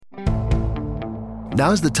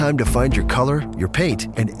Now's the time to find your color, your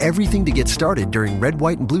paint, and everything to get started during Red,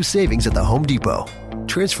 White, and Blue savings at the Home Depot.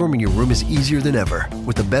 Transforming your room is easier than ever.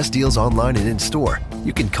 With the best deals online and in-store,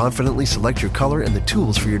 you can confidently select your color and the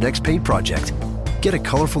tools for your next paint project. Get a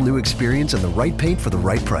colorful new experience and the right paint for the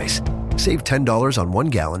right price. Save $10 on 1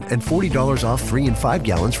 gallon and $40 off 3 and 5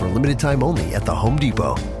 gallons for a limited time only at the Home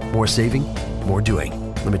Depot. More saving, more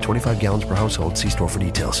doing. Limit 25 gallons per household. See store for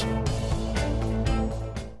details.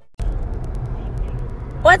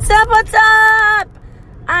 What's up, what's up?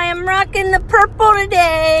 I am rocking the purple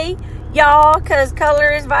today, y'all, because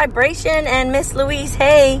color is vibration, and Miss Louise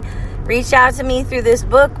Hay reached out to me through this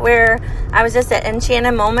book where I was just at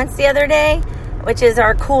Enchanted Moments the other day, which is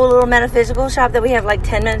our cool little metaphysical shop that we have like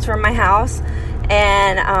 10 minutes from my house.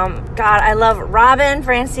 And, God, I love Robin,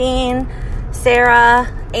 Francine, Sarah,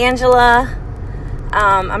 Angela.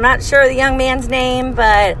 I'm not sure the young man's name,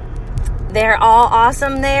 but they're all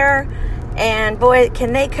awesome there. And boy,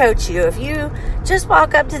 can they coach you. If you just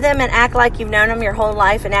walk up to them and act like you've known them your whole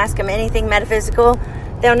life and ask them anything metaphysical,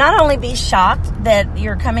 they'll not only be shocked that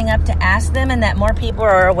you're coming up to ask them and that more people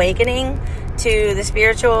are awakening to the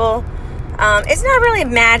spiritual. It's not really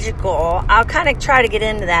magical. I'll kind of try to get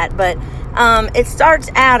into that, but it starts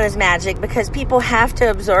out as magic because people have to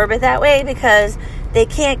absorb it that way because they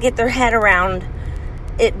can't get their head around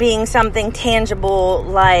it being something tangible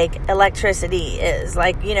like electricity is.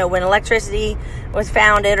 Like, you know, when electricity was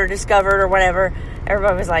founded or discovered or whatever,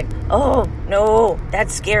 everybody was like, oh, no,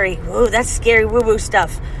 that's scary. Ooh, that's scary woo-woo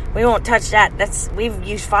stuff. We won't touch that. We've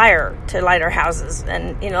used fire to light our houses.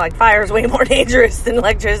 And, you know, like, fire is way more dangerous than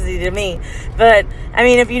electricity to me. But, I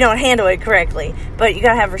mean, if you don't handle it correctly. But you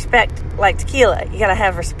got to have respect, like tequila. You got to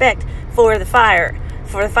have respect for the fire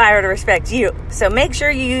to respect you. So make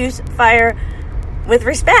sure you use fire with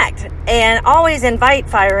respect, and always invite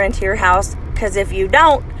fire into your house, because if you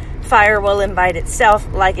don't, fire will invite itself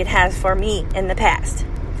like it has for me in the past.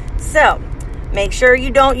 So make sure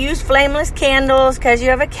you don't use flameless candles because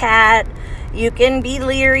you have a cat. You can be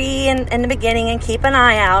leery in the beginning and keep an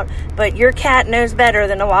eye out, but your cat knows better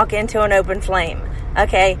than to walk into an open flame.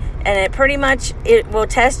 Okay, and it will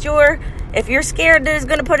test if you're scared that it's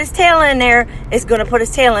going to put his tail in there, it's going to put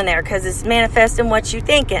his tail in there because it's manifesting what you're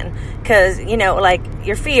thinking. Because, you know, like,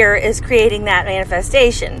 your fear is creating that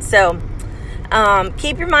manifestation. So,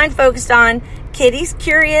 keep your mind focused on Kitty's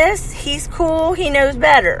curious, he's cool, he knows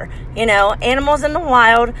better. You know, animals in the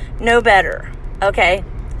wild know better. Okay?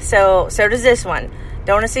 So does this one.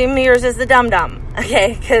 Don't assume yours is the dum-dum.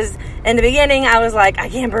 Okay? Because in the beginning, I was like, I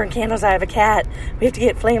can't burn candles, I have a cat. We have to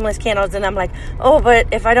get flameless candles. And I'm like, oh, but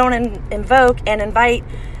if I don't invoke and invite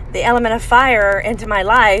the element of fire into my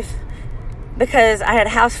life, because I had a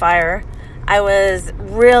house fire, I was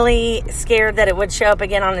really scared that it would show up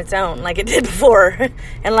again on its own, like it did before.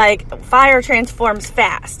 And, like, fire transforms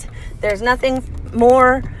fast. There's nothing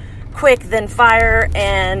more quick than fire.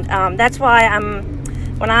 And that's why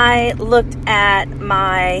when I looked at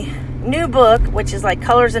my new book, which is like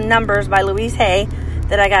Colors and Numbers by Louise Hay,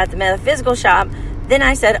 that I got at the metaphysical shop, then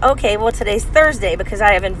I said, okay, well, today's Thursday because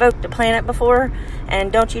I have invoked a planet before,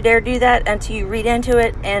 and don't you dare do that until you read into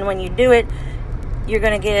it. And when you do it, you're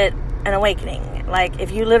going to get an awakening. Like,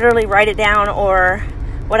 if you literally write it down, or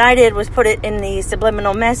what I did was put it in the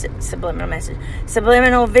subliminal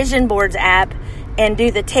vision boards app, and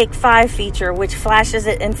do the Take 5 feature, which flashes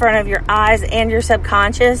it in front of your eyes and your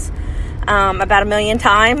subconscious about 1 million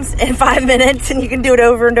times in 5 minutes, and you can do it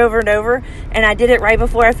over and over and over. And I did it right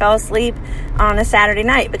before I fell asleep on a Saturday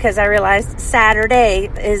night because I realized Saturday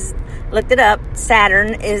is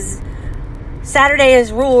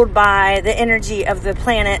ruled by the energy of the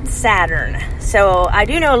planet Saturn. So I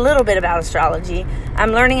do know a little bit about astrology.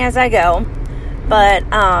 I'm learning as I go, but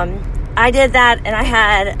I did that, and I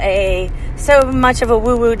had so much of a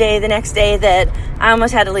woo-woo day the next day that I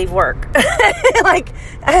almost had to leave work. Like,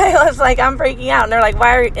 I was like, I'm freaking out. And they're like,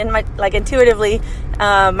 why are you, and intuitively,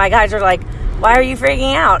 my guys are like, why are you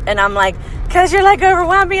freaking out? And I'm like, because you're like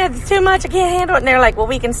overwhelming. It's too much. I can't handle it. And they're like, well,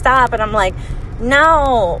 we can stop. And I'm like,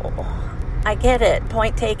 no, I get it.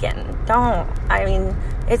 Point taken. Don't. I mean,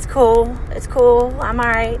 it's cool. It's cool. I'm all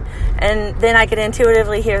right. And then I could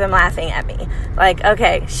intuitively hear them laughing at me. Like,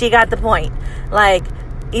 okay, she got the point. Like,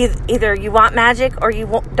 either you want magic or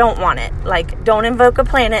you don't want it. Like, don't invoke a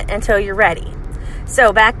planet until you're ready.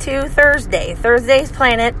 So back to Thursday. Thursday is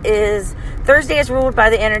ruled by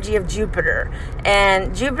the energy of Jupiter.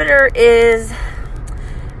 And Jupiter is,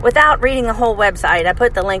 without reading the whole website, I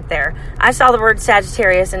put the link there. I saw the word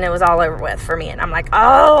Sagittarius and it was all over with for me. And I'm like,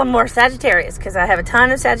 oh, I'm more Sagittarius because I have a ton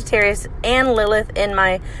of Sagittarius and Lilith in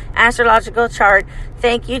my astrological chart.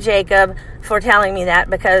 Thank you, Jacob, for telling me that,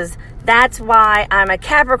 because That's why I'm a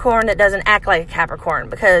Capricorn that doesn't act like a Capricorn,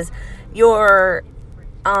 because your,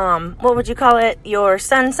 what would you call it? Your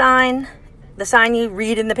sun sign, the sign you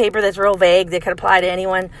read in the paper that's real vague that could apply to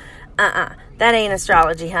anyone. That ain't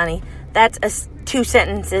astrology, honey. That's two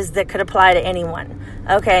sentences that could apply to anyone.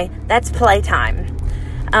 Okay, that's playtime.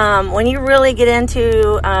 When you really get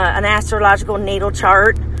into an astrological natal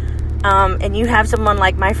chart, and you have someone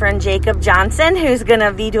like my friend Jacob Johnson, who's going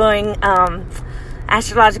to be doing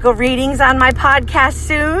astrological readings on my podcast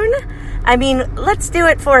soon. I mean, let's do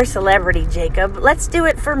it for a celebrity, Jacob. Let's do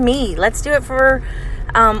it for me. Let's do it for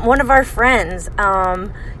one of our friends.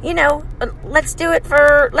 Let's do it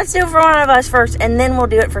for one of us first, and then we'll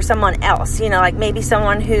do it for someone else. Like maybe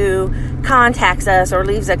someone who contacts us or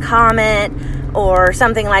leaves a comment or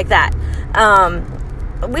something like that.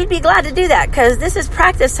 We'd be glad to do that, because this is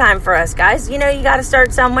practice time for us, guys. You got to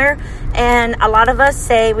start somewhere, and a lot of us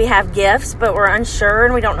say we have gifts, but we're unsure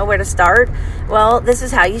and we don't know where to start. Well, this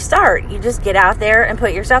is how you start. You just get out there and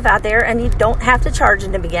put yourself out there, and you don't have to charge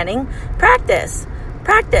in the beginning. Practice,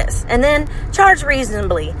 and then charge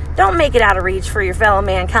reasonably. Don't make it out of reach for your fellow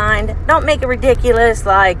mankind. Don't make it ridiculous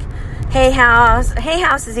like Hay House. Hay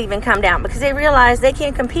House has even come down because they realize they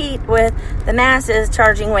can't compete with the masses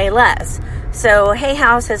charging way less. So Hay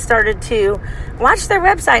House has started to watch their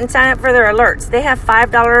website and sign up for their alerts. They have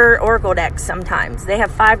 $5 Oracle decks sometimes. They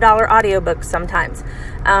have $5 audiobooks sometimes.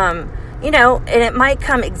 And it might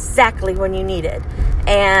come exactly when you need it.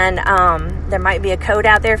 And there might be a code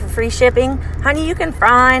out there for free shipping. Honey, you can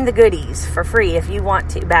find the goodies for free if you want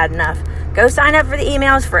to bad enough. Go sign up for the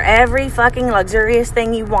emails for every fucking luxurious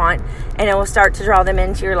thing you want, and it will start to draw them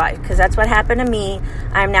into your life, because that's what happened to me.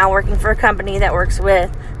 I'm now working for a company that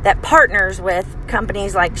partners with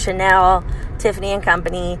companies like Chanel, Tiffany &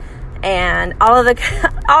 Company, and all of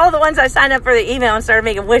the ones I signed up for the email and started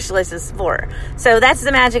making wish lists for. So that's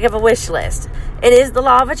the magic of a wish list. It is the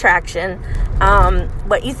law of attraction.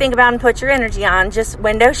 What you think about and put your energy on, just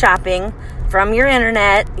window shopping from your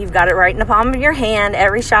internet. You've got it right in the palm of your hand,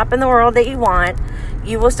 every shop in the world that you want.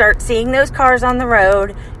 You will start seeing those cars on the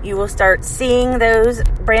road. You will start seeing those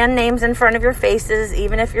brand names in front of your faces,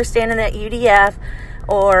 even if you're standing at UDF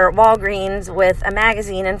or Walgreens with a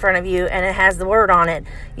magazine in front of you and it has the word on it.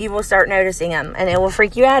 You will start noticing them, and it will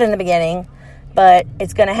freak you out in the beginning, but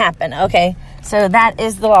it's going to happen. Okay, so that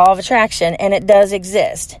is the law of attraction, and it does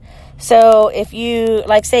exist. So if you,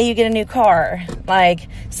 say you get a new car,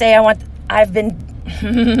 say I've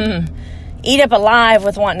been eat up alive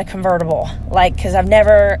with wanting a convertible, because I've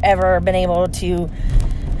never ever been able to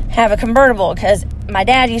have a convertible, because my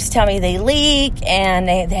dad used to tell me they leak and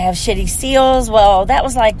they have shitty seals. Well, that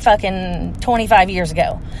was fucking 25 years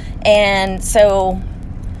ago. And so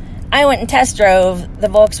I went and test drove the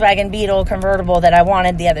Volkswagen Beetle convertible that I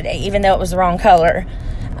wanted the other day, even though it was the wrong color.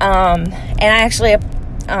 And I actually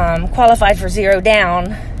qualified for 0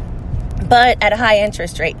 down, but at a high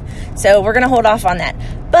interest rate. So we're going to hold off on that.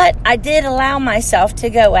 But I did allow myself to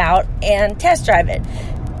go out and test drive it.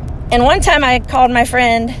 And one time I called my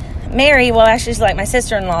friend Mary, she's like my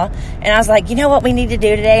sister-in-law, and I was like, you know what we need to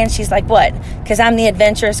do today? And she's like, what? Because I'm the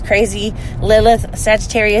adventurous, crazy Lilith,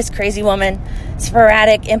 Sagittarius, crazy woman,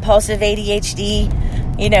 sporadic, impulsive ADHD,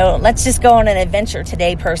 let's just go on an adventure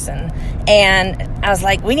today person. And I was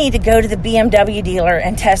like, we need to go to the BMW dealer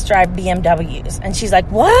and test drive BMWs. And she's like,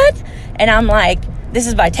 what? And I'm like, this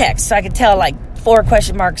is by text, so I could tell 4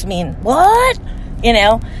 question marks mean what?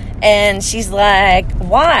 And she's like,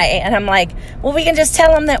 why? And I'm like, well, we can just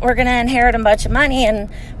tell them that we're going to inherit a bunch of money and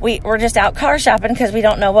we're just out car shopping because we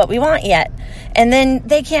don't know what we want yet. And then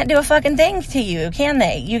they can't do a fucking thing to you, can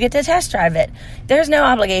they? You get to test drive it. There's no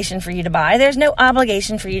obligation for you to buy. There's no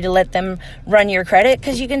obligation for you to let them run your credit,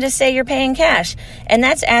 because you can just say you're paying cash. And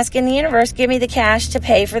that's asking the universe, give me the cash to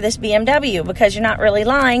pay for this BMW, because you're not really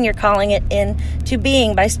lying. You're calling it into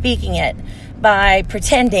being by speaking it, by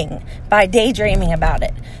pretending, by daydreaming about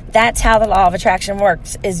it. That's how the law of attraction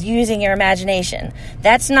works, is using your imagination.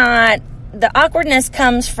 That's not, the awkwardness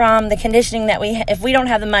comes from the conditioning that if we don't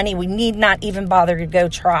have the money, we need not even bother to go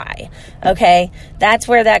try. Okay? That's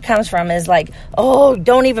where that comes from, is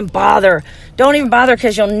don't even bother. Don't even bother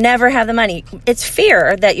because you'll never have the money. It's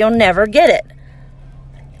fear that you'll never get it.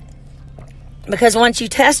 Because once you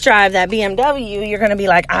test drive that BMW, you're going to be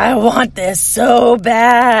like, I want this so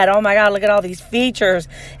bad. Oh my God, look at all these features.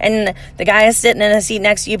 And the guy is sitting in a seat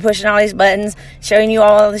next to you, pushing all these buttons, showing you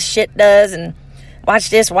all this shit does, and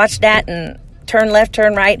watch this, watch that, and turn left,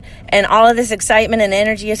 turn right. And all of this excitement and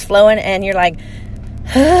energy is flowing, and you're like,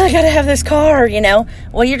 I gotta have this car,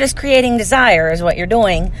 Well, you're just creating desire is what you're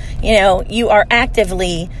doing. You are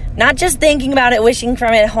actively not just thinking about it, wishing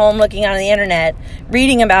from it at home, looking on the internet,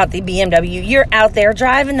 reading about the BMW. You're out there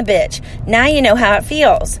driving the bitch. Now you know how it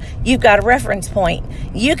feels. You've got a reference point.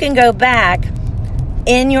 You can go back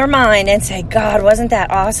in your mind and say, God, wasn't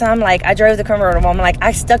that awesome? Like, I drove the convertible. I'm like,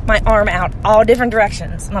 I stuck my arm out all different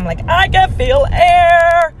directions. And I'm like, I can feel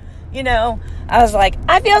air. I was like,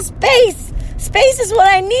 I feel space. Space is what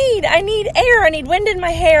I need. I need air. I need wind in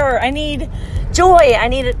my hair. I need joy. I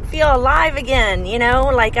need to feel alive again.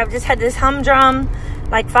 Like I've just had this humdrum,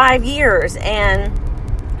 5 years, and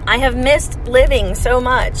I have missed living so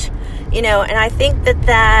much, and I think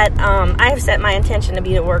that I have set my intention to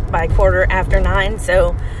be at work by 9:15.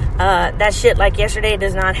 So that shit like yesterday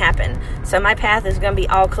does not happen. So my path is going to be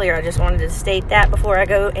all clear. I just wanted to state that before I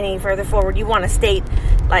go any further forward. You want to state,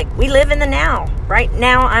 we live in the now. Right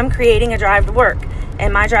now, I'm creating a drive to work.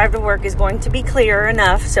 And my drive to work is going to be clear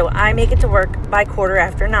enough so I make it to work by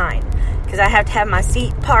 9:15. Because I have to have my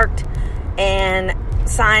seat parked and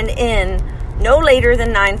signed in no later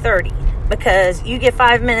than 9:30. Because you get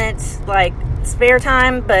 5 minutes, spare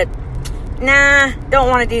time. But, nah, don't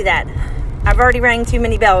want to do that. I've already rang too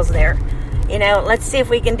many bells there. Let's see if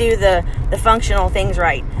we can do the functional things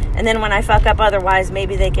right. And then when I fuck up otherwise,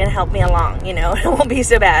 maybe they can help me along. It won't be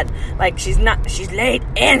so bad. She's late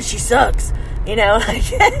and she sucks. But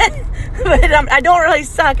I don't really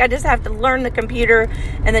suck. I just have to learn the computer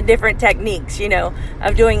and the different techniques,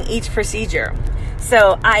 of doing each procedure.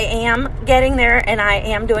 So I am getting there and I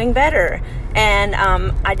am doing better. And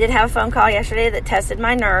I did have a phone call yesterday that tested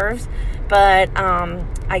my nerves. But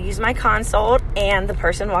I used my consult, and the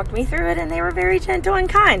person walked me through it, and they were very gentle and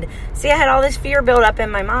kind. See, I had all this fear built up in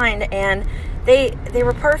my mind, and they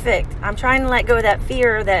were perfect. I'm trying to let go of that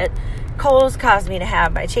fear that Cole's caused me to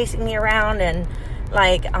have by chasing me around and,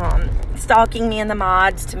 stalking me in the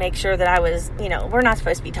mods to make sure that I was, we're not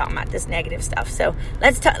supposed to be talking about this negative stuff. So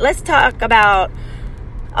let's talk about,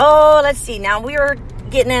 let's see. Now, we were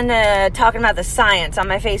getting into talking about the science on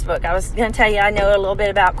my Facebook. I was going to tell you I know a little bit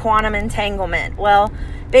about quantum entanglement. Well,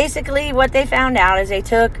 basically what they found out is they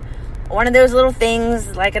took one of those little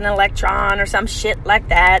things like an electron or some shit like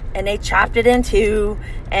that, and they chopped it in two,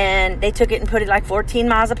 and they took it and put it 14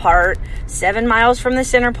 miles apart, 7 miles from the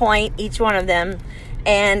center point, each one of them,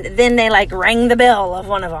 and then they rang the bell of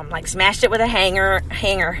one of them, smashed it with a hammer,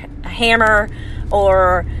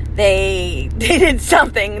 or they did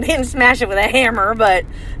something. They didn't smash it with a hammer, but,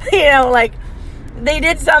 they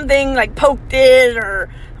did something, poked it, or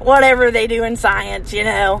whatever they do in science,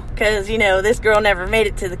 because, this girl never made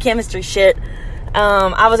it to the chemistry shit.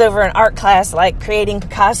 I was over in art class, creating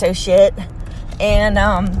Picasso shit, and,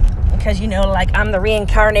 because, I'm the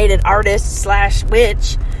reincarnated artist /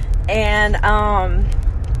 witch, and,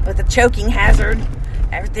 with a choking hazard.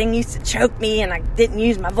 Everything used to choke me, and I didn't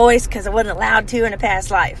use my voice because I wasn't allowed to in a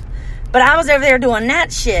past life. But I was over there doing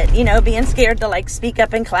that shit, being scared to, speak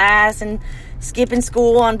up in class and skipping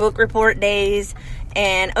school on book report days.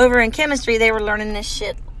 And over in chemistry, they were learning this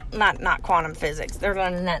shit, not quantum physics. They're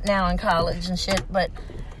learning that now in college and shit. But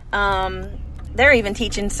they're even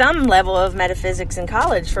teaching some level of metaphysics in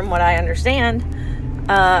college, from what I understand.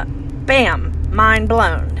 Bam, mind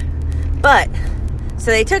blown. But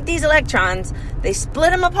so they took these electrons, they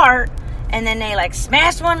split them apart, and then they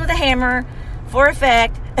smashed one with a hammer for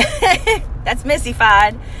effect. That's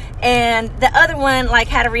mystified. And the other one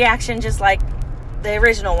had a reaction just like the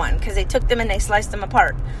original one, because they took them and they sliced them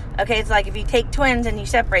apart. Okay, it's like if you take twins and you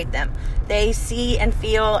separate them, they see and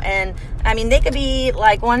feel, and they could be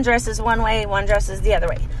one dresses one way, one dresses the other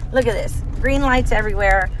way. Look at this, green lights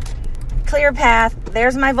everywhere, clear path.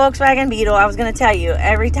 There's my Volkswagen Beetle. I was going to tell you,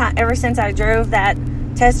 ever since I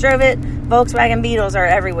test drove it, Volkswagen Beetles are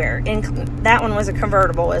everywhere. And that one was a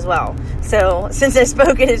convertible as well. So since I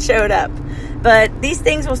spoke it showed up. But these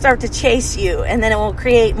things will start to chase you, and then it will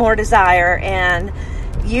create more desire. And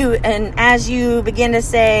as you begin to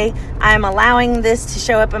say, I'm allowing this to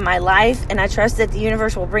show up in my life, and I trust that the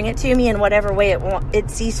universe will bring it to me in whatever way it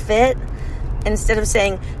sees fit. Instead of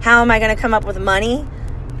saying, how am I going to come up with money?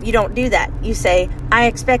 You don't do that. You say, I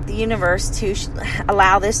expect the universe to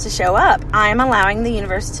allow this to show up. I'm allowing the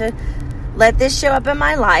universe to let this show up in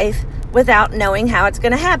my life without knowing how it's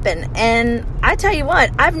going to happen. And I tell you what,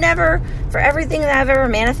 for everything that I've ever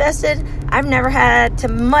manifested, I've never had to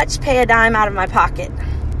much pay a dime out of my pocket.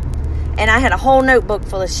 And I had a whole notebook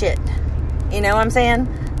full of shit. You know what I'm saying?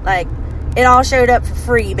 It all showed up for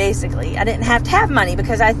free, basically. I didn't have to have money,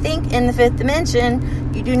 because I think in the fifth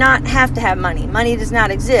dimension, you do not have to have money. Money does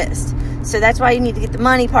not exist. So that's why you need to get the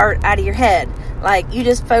money part out of your head. You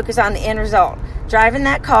just focus on the end result. driving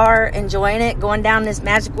that car, enjoying it, going down this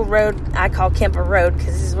magical road I call Kemper Road,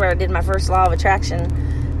 because this is where I did my first Law of Attraction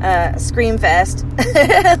scream fest.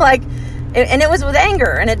 Like, and it was with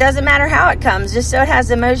anger, and it doesn't matter how it comes, just so it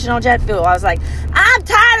has emotional jet fuel. I was like, I'm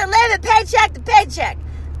tired of living paycheck to paycheck.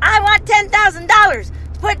 I want $10,000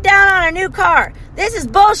 to put down on a new car. This is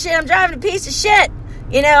bullshit. I'm driving a piece of shit.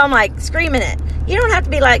 You know, I'm like screaming it. You don't have to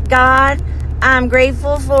be like, God, I'm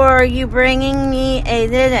grateful for you bringing me a...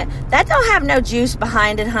 That don't have no juice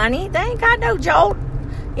behind it, honey. They ain't got no jolt.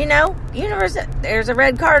 You know, universe, there's a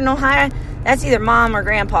red cardinal high. That's either mom or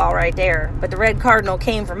grandpa right there. But the red cardinal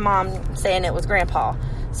came from mom saying it was grandpa.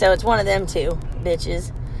 So it's one of them two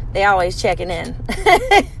bitches. They always checking in.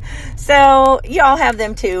 So y'all have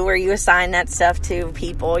them too, where you assign that stuff to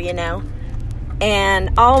people, you know.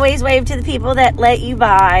 And always wave to the people that let you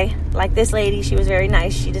by. Like this lady, she was very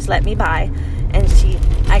nice. She just let me by. And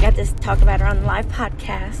I got to talk about her on the live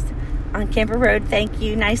podcast on Kemper Road. Thank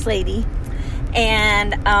you, nice lady.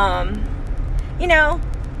 And, you know,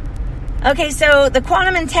 okay, so the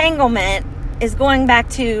quantum entanglement is going back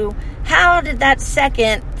to how did that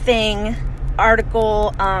second thing,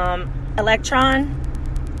 article, electron,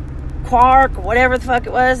 quark, whatever the fuck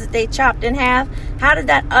it was that they chopped in half, how did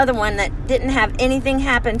that other one that didn't have anything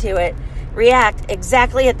happen to it react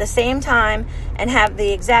exactly at the same time and have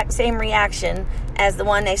the exact same reaction as the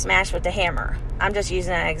one they smashed with the hammer? I'm just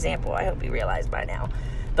using that example. I hope you realize by now.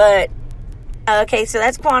 But, okay, so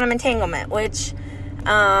that's quantum entanglement, which,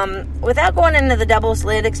 without going into the double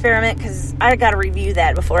slit experiment, because I got to review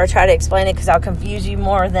that before I try to explain it, because I'll confuse you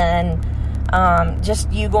more than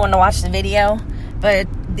just you going to watch the video. But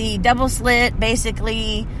the double slit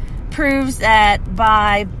basically proves that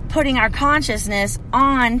by putting our consciousness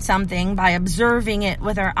on something, by observing it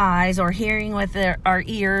with our eyes or hearing with our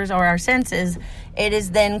ears or our senses, it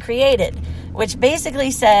is then created, which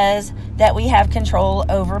basically says that we have control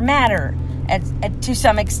over matter to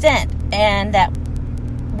some extent, and that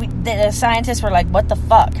the scientists were like, what the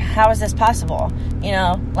fuck? How is this possible? You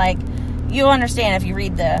know, like, you'll understand if you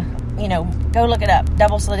read go look it up,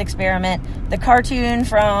 double slit experiment. The cartoon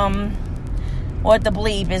from What the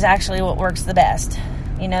Bleep is actually what works the best.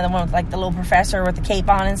 You know, the one with like the little professor with the cape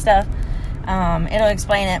on and stuff. It'll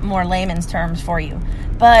explain it in more layman's terms for you.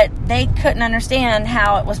 But they couldn't understand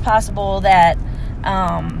how it was possible that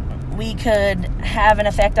we could have an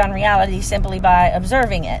effect on reality simply by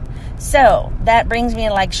observing it. So that brings me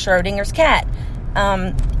to like Schrodinger's cat.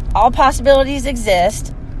 All possibilities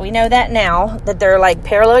exist. We know that now, that they're like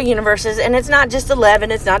parallel universes, and it's not just 11,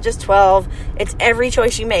 it's not just 12, it's every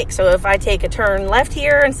choice you make. So if I take a turn left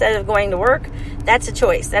here instead of going to work, that's a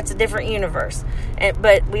choice. That's a different universe.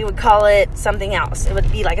 But we would call it something else. It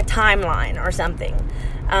would be like a timeline or something.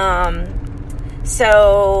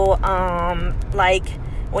 Like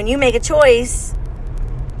when you make a choice,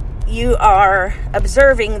 you are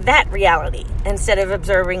observing that reality instead of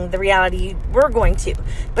observing the reality we're going to.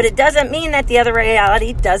 But it doesn't mean that the other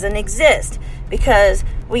reality doesn't exist, because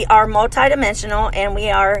we are multidimensional, and we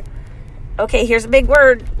are, okay, here's a big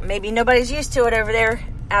word. Maybe nobody's used to it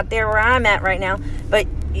out there where I'm at right now, but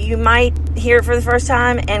you might hear it for the first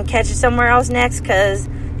time and catch it somewhere else next, because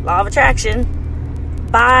law of attraction,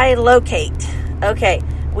 bilocate. Okay.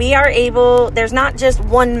 We are able, there's not just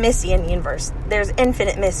one Missy in the universe. There's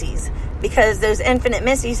infinite Missies, because those infinite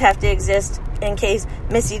Missies have to exist in case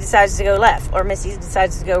Missy decides to go left, or Missy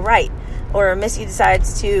decides to go right, or Missy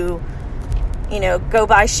decides to, go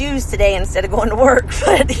buy shoes today instead of going to work.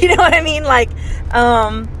 But you know what I mean? Like,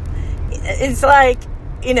 it's like,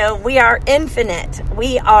 we are infinite.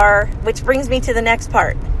 Which brings me to the next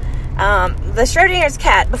part. The Schrodinger's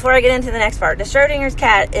cat, before I get into the next part, the Schrodinger's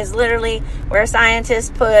cat is literally where scientists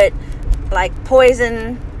put like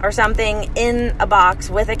poison or something in a box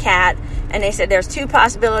with a cat, and they said there's two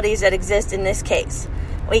possibilities that exist in this case.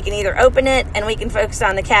 We can either open it and we can focus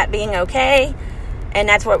on the cat being okay, and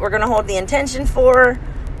that's what we're going to hold the intention for,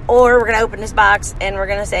 or we're going to open this box and we're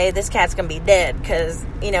going to say this cat's going to be dead because,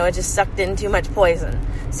 it just sucked in too much poison.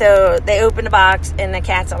 So they open the box and the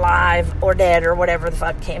cat's alive or dead or whatever the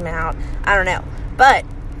fuck came out. I don't know. But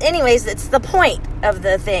anyways, it's the point of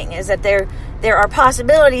the thing, is that there are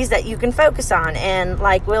possibilities that you can focus on. And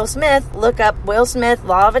like Will Smith, look up Will Smith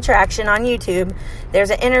Law of Attraction on YouTube. There's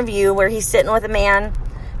an interview where he's sitting with a man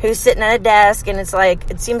who's sitting at a desk, and it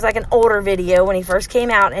seems like an older video when he first came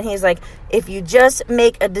out, and he's like, if you just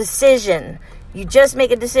make a decision, You just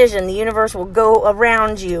make a decision, the universe will go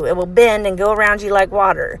around you. It will bend and go around you like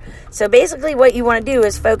water. So basically what you want to do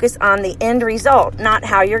is focus on the end result, not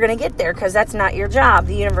how you're going to get there, because that's not your job.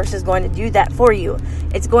 The universe is going to do that for you.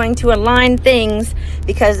 It's going to align things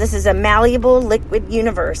because this is a malleable liquid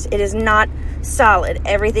universe. It is not solid.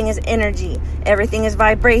 Everything is energy. Everything is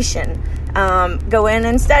vibration. Go in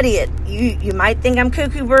and study it. You might think I'm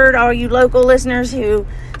cuckoo bird, all you local listeners who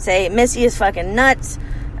say Missy is fucking nuts.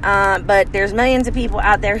 But there's millions of people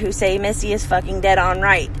out there who say Missy is fucking dead on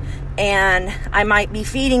right. And I might be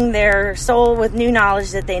feeding their soul with new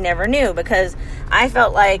knowledge that they never knew, because I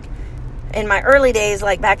felt like in my early days,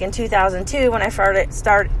 like back in 2002 when I farted,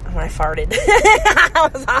 that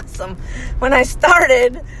was awesome. When I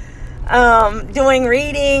started doing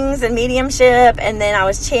readings and mediumship, and then I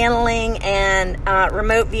was channeling and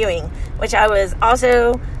remote viewing, which I was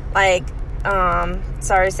also like,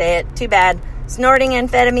 sorry to say it, too bad, snorting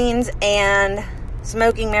amphetamines and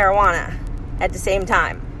smoking marijuana at the same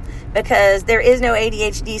time, because there is no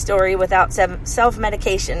ADHD story without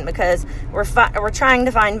self-medication, because we're trying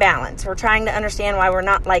to find balance. We're trying to understand why we're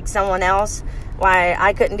not like someone else, why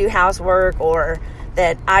I couldn't do housework, or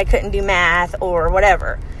that I couldn't do math, or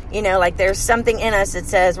whatever. You know, like there's something in us that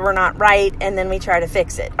says we're not right, and then we try to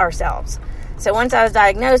fix it ourselves. So once I was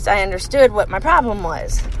diagnosed, I understood what my problem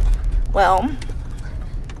was. Well,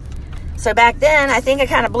 so back then, I think I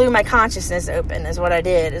kind of blew my consciousness open is what I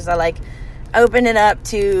did. Is I like opened it up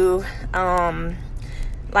to, I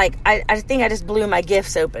think I just blew my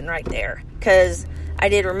gifts open right there. Because I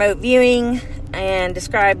did remote viewing and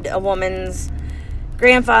described a woman's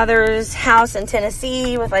grandfather's house in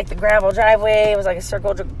Tennessee with like the gravel driveway. It was like a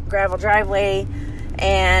circle gravel driveway.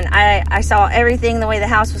 And I saw everything the way the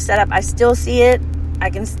house was set up. I still see it.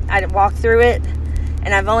 I walk through it.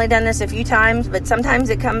 And I've only done this a few times, but sometimes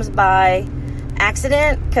it comes by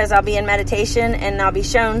accident, because I'll be in meditation and I'll be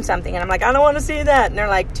shown something and I'm like, I don't want to see that. And they're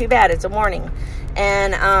like, too bad, it's a warning.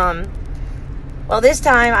 And, well, this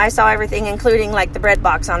time I saw everything, including like the bread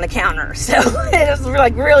box on the counter. So it was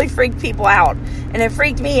like really freaked people out. And it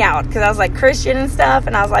freaked me out because I was like Christian and stuff.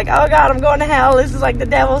 And I was like, oh God, I'm going to hell. This is like the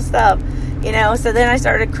devil stuff, you know? So then I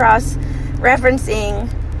started cross-referencing,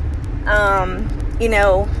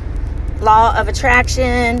 law of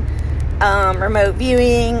attraction, remote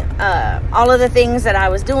viewing, all of the things that I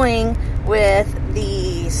was doing with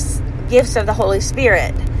the gifts of the Holy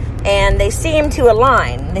Spirit. And they seem to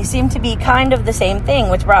align. They seem to be kind of the same thing,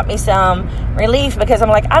 which brought me some relief, because I'm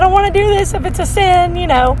like, I don't want to do this if it's a sin, you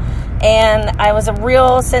know. And I was a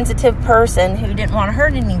real sensitive person who didn't want to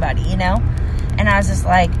hurt anybody, you know. And I was just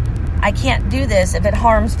like, I can't do this if it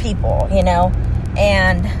harms people, you know.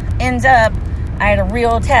 And ends up, I had a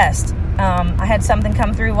real test. I had something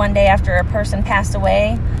come through one day after a person passed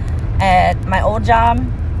away at my old job,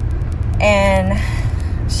 and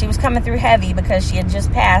she was coming through heavy because she had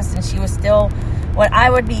just passed, and she was still what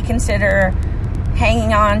I would be consider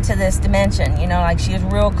hanging on to this dimension, you know, like she was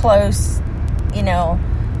real close, you know,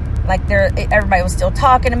 like everybody was still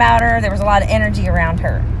talking about her. There was a lot of energy around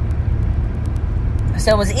her.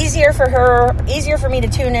 So it was easier for me to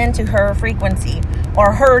tune into her frequency,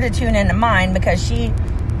 or her to tune into mine, because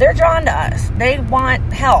they're drawn to us. They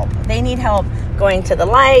want help. They need help going to the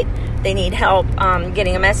light. They need help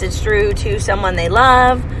getting a message through to someone they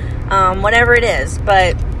love, whatever it is.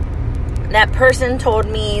 But that person told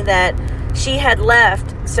me that she had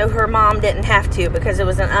left so her mom didn't have to, because it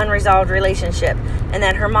was an unresolved relationship, and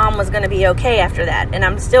that her mom was going to be okay after that. And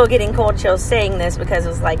I'm still getting cold chills saying this, because it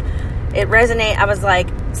was like, it resonated. I was like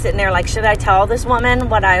sitting there like, should I tell this woman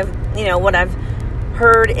what I've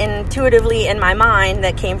heard intuitively in my mind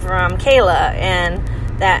that came from Kayla, and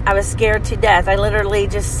that I was scared to death. I literally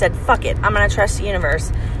just said, fuck it, I'm going to trust the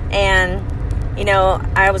universe. And, you know,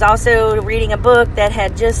 I was also reading a book that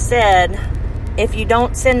had just said, if you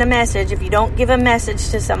don't send a message, if you don't give a message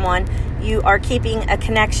to someone, you are keeping a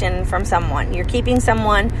connection from someone. You're keeping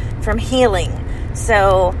someone from healing.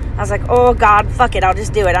 So I was like, oh God, fuck it, I'll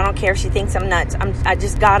just do it. I don't care if she thinks I'm nuts. I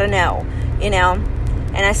just gotta know, you know.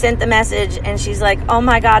 And I sent the message, and she's like, oh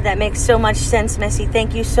my God, that makes so much sense, Missy.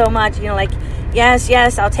 Thank you so much. You know, like,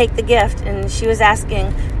 yes, I'll take the gift. And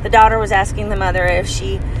the daughter was asking the mother if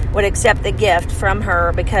she would accept the gift from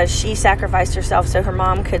her, because she sacrificed herself so her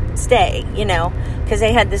mom could stay, you know, because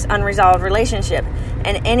they had this unresolved relationship.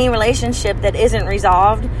 And any relationship that isn't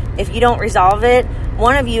resolved, if you don't resolve it,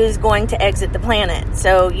 one of you is going to exit the planet.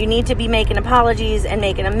 So you need to be making apologies and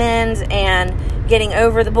making amends and getting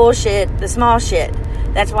over the bullshit, the small shit.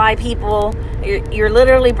 That's why you're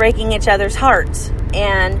literally breaking each other's hearts.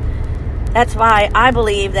 And that's why I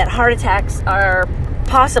believe that heart attacks are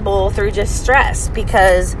possible through just stress,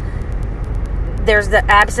 because there's the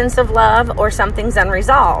absence of love or something's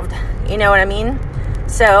unresolved. You know what I mean?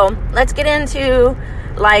 So let's get into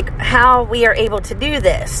like how we are able to do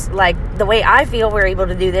this. Like the way I feel we're able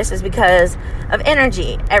to do this is because of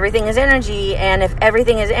energy. Everything is energy, and if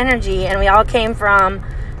everything is energy and we all came from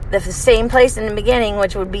the same place in the beginning,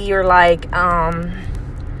 which would be your like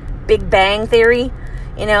Big Bang theory,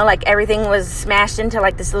 you know, like everything was smashed into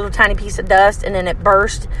like this little tiny piece of dust and then it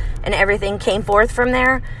burst and everything came forth from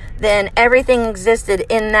there, then everything existed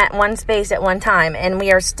in that one space at one time, and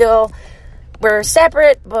we're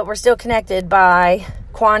separate, but we're still connected by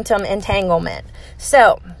quantum entanglement.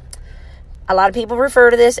 So a lot of people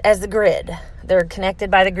refer to this as the grid. They're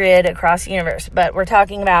connected by the grid across the universe, but we're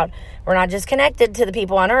talking about, we're not just connected to the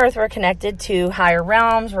people on Earth, we're connected to higher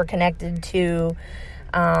realms, we're connected to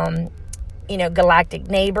galactic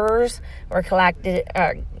neighbors, we're connected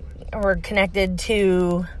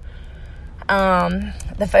to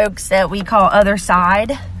the folks that we call other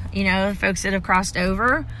side, the folks that have crossed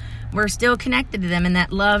over. We're still connected to them, and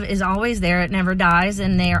that love is always there. It never dies,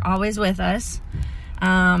 and they are always with us.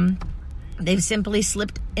 They've simply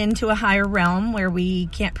slipped into a higher realm where we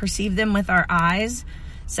can't perceive them with our eyes.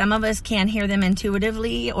 Some of us can hear them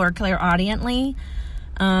intuitively or clairaudiently.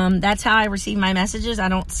 That's how I receive my messages. I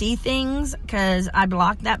don't see things because I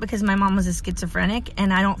blocked that because my mom was a schizophrenic,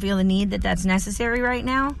 and I don't feel the need that that's necessary right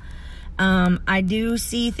now. I do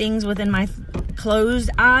see things within my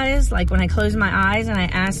closed eyes, like when I close my eyes and I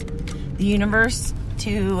ask the universe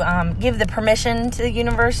to give the permission to the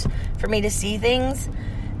universe for me to see things,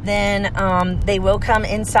 then they will come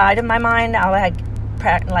inside of my mind. I'll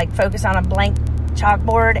like focus on a blank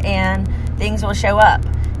chalkboard and things will show up.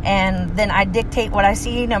 And then I dictate what I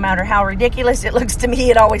see, no matter how ridiculous it looks to me.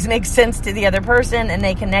 It always makes sense to the other person, and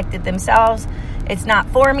they connect it themselves. It's not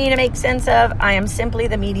for me to make sense of. I am simply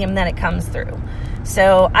the medium that it comes through.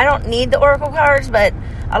 So I don't need the oracle cards, but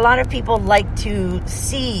a lot of people like to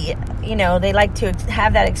see, they like to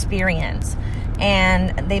have that experience,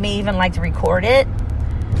 and they may even like to record it.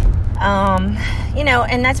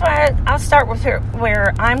 And that's why I'll start with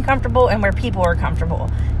where I'm comfortable and where people are comfortable.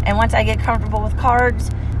 And once I get comfortable with cards,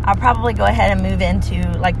 I'll probably go ahead and move into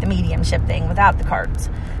like the mediumship thing without the cards.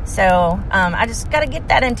 So I just got to get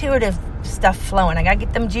that intuitive stuff flowing. I got to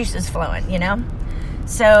get them juices flowing,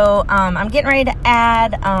 So I'm getting ready to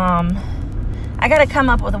add, I got to come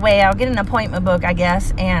up with a way. I'll get an appointment book, I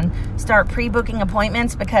guess, and start pre-booking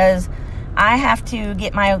appointments, because I have to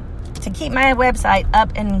get to keep my website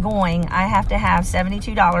up and going, I have to have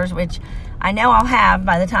 $72, which I know I'll have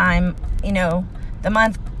by the time, the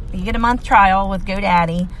month, you get a month trial with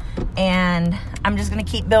GoDaddy, and I'm just going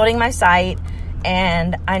to keep building my site,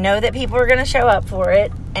 and I know that people are going to show up for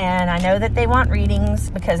it, and I know that they want readings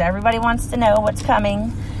because everybody wants to know what's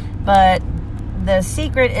coming, but the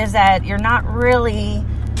secret is that we're not really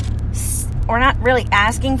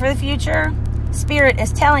asking for the future. Spirit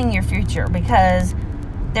is telling your future, because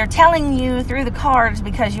they're telling you through the cards,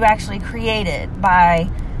 because you actually create it by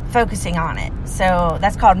focusing on it. So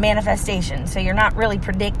that's called manifestation. So you're not really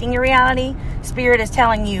predicting your reality. Spirit is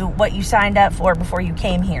telling you what you signed up for before you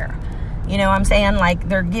came here. You know what I'm saying? Like,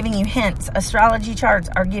 they're giving you hints. Astrology charts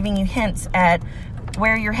are giving you hints at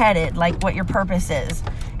where you're headed, like what your purpose is.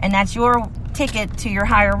 And that's your ticket to your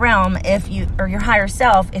higher realm, or your higher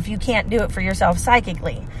self, if you can't do it for yourself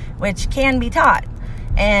psychically, which can be taught.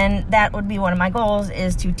 And that would be one of my goals,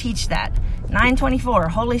 is to teach that. 9:24,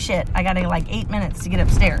 holy shit, I got 8 minutes to get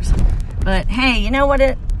upstairs. But hey, you know what,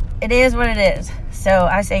 it is what it is. So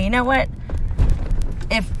I say, you know what,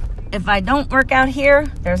 if I don't work out here,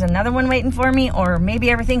 there's another one waiting for me, or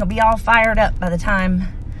maybe everything will be all fired up by the time,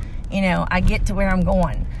 I get to where I'm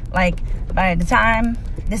going. Like, by the time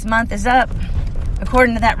this month is up,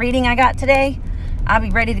 according to that reading I got today, I'll be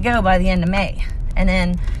ready to go by the end of May. And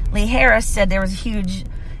then Lee Harris said there was a huge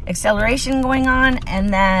acceleration going on,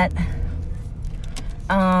 and that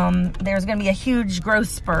there's going to be a huge growth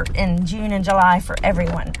spurt in June and July for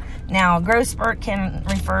everyone. Now, growth spurt can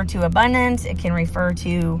refer to abundance. It can refer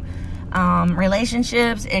to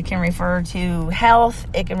relationships. It can refer to health.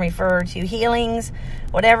 It can refer to healings,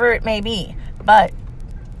 whatever it may be. But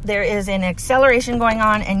there is an acceleration going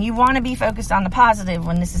on, and you want to be focused on the positive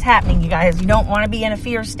when this is happening, you guys. You don't want to be in a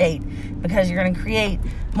fear state, because you're going to create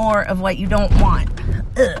more of what you don't want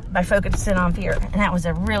by focusing on fear. And that was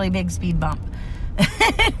a really big speed bump.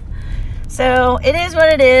 So it is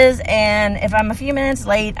what it is, and if I'm a few minutes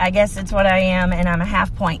late, I guess it's what I am, and I'm a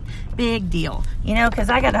half point. Big deal, because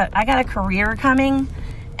I got a career coming,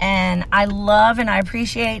 and I love and I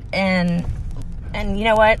appreciate, and you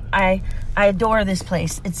know what, I adore this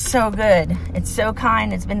place. It's so good. It's so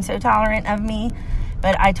kind. It's been so tolerant of me,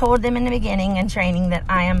 But I told them in the beginning in training that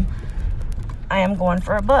I am going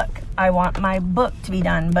for a book. I want my book to be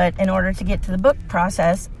done, but in order to get to the book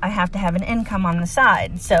process, I have to have an income on the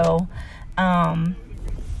side. So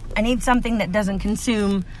I need something that doesn't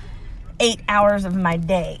consume 8 hours of my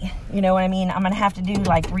day. You know what I mean? I'm going to have to do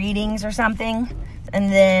like readings or something,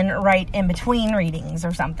 and then write in between readings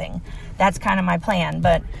or something. That's kind of my plan.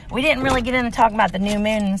 But we didn't really get into talking about the new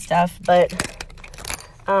moon and stuff, but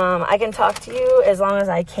I can talk to you as long as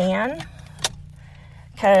I can,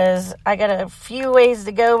 because I got a few ways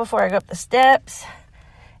to go before I go up the steps.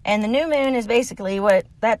 And the new moon is basically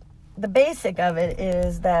the basic of it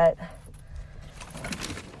is that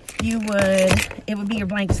it would be your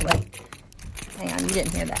blank slate. Hang on, you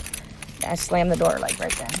didn't hear that. I slammed the door like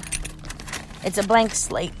right then. It's a blank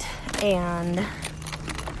slate, and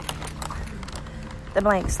the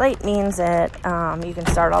blank slate means that you can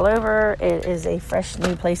start all over. It is a fresh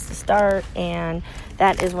new place to start, and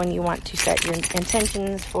that is when you want to set your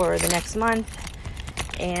intentions for the next month.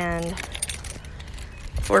 And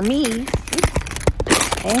for me,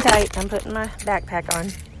 hang tight, I'm putting my backpack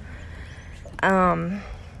on.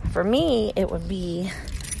 For me, it would be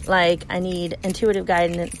like I need intuitive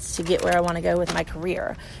guidance to get where I want to go with my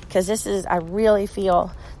career, because I really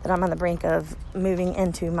feel that I'm on the brink of moving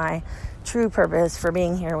into my true purpose for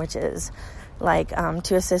being here, which is like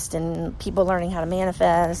to assist in people learning how to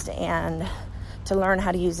manifest and to learn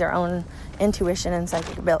how to use their own intuition and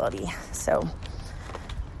psychic ability. So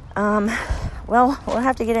we'll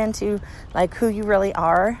have to get into like who you really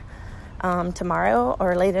are tomorrow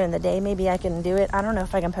or later in the day. Maybe I can do it. I don't know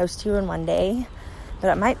if I can post 2 in one day, but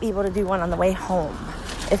I might be able to do one on the way home.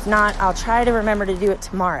 If not, I'll try to remember to do it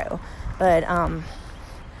tomorrow. But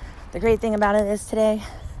the great thing about it is today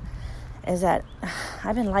is that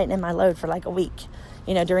I've been lightening my load for like a week,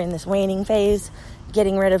 during this waning phase,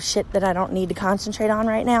 getting rid of shit that I don't need to concentrate on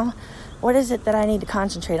right now. What is it that I need to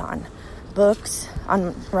concentrate on? Books,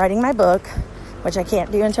 on writing my book, which I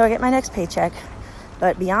can't do until I get my next paycheck.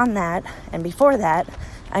 But beyond that, and before that,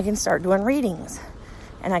 I can start doing readings.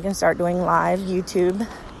 And I can start doing live YouTube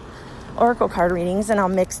oracle card readings, and I'll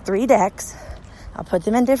mix 3 decks. I'll put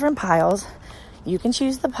them in different piles. You can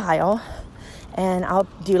choose the pile, and I'll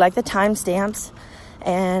do like the timestamps.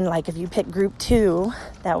 And like if you pick group 2,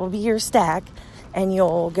 that will be your stack, and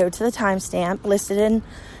you'll go to the timestamp listed in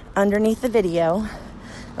underneath the video.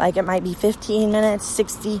 Like it might be 15 minutes,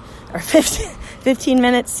 15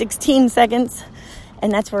 minutes, 16 seconds,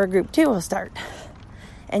 and that's where group 2 will start.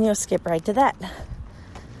 And you'll skip right to that.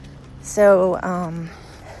 So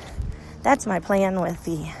that's my plan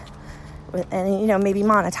and maybe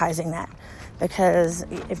monetizing that, because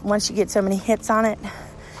if once you get so many hits on it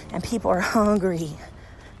and people are hungry,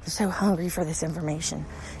 they're so hungry for this information.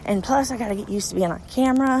 And plus I got to get used to being on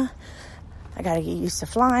camera. I got to get used to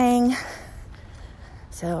flying.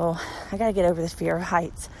 So I got to get over this fear of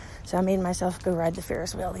heights. So I made myself go ride the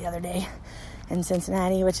Ferris wheel the other day in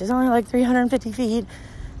Cincinnati, which is only like 350 feet.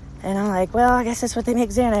 And I'm like, well, I guess that's what they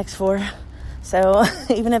make Xanax for. So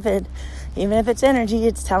even if it's energy,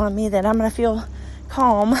 it's telling me that I'm going to feel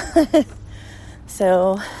calm.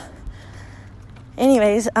 So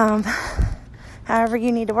anyways, however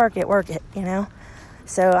you need to work it,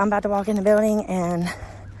 So I'm about to walk in the building, and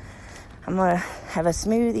I'm going to have a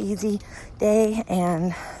smooth, easy day.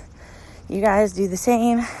 And you guys do the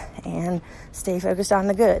same and stay focused on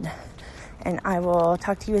the good. And I will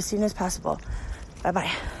talk to you as soon as possible.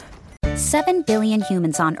 Bye-bye. 7 billion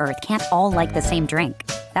humans on Earth can't all like the same drink.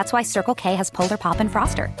 That's why Circle K has Polar Pop and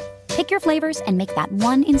Froster. Pick your flavors and make that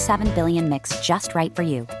 1 in 7 billion mix just right for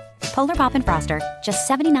you. Polar Pop and Froster, just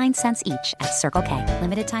 79 cents each at Circle K.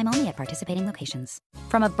 Limited time only at participating locations.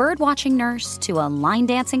 From a bird-watching nurse to a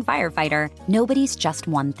line-dancing firefighter, nobody's just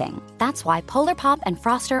one thing. That's why Polar Pop and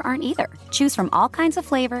Froster aren't either. Choose from all kinds of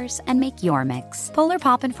flavors and make your mix. Polar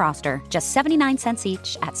Pop and Froster, just 79 cents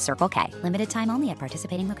each at Circle K. Limited time only at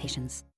participating locations.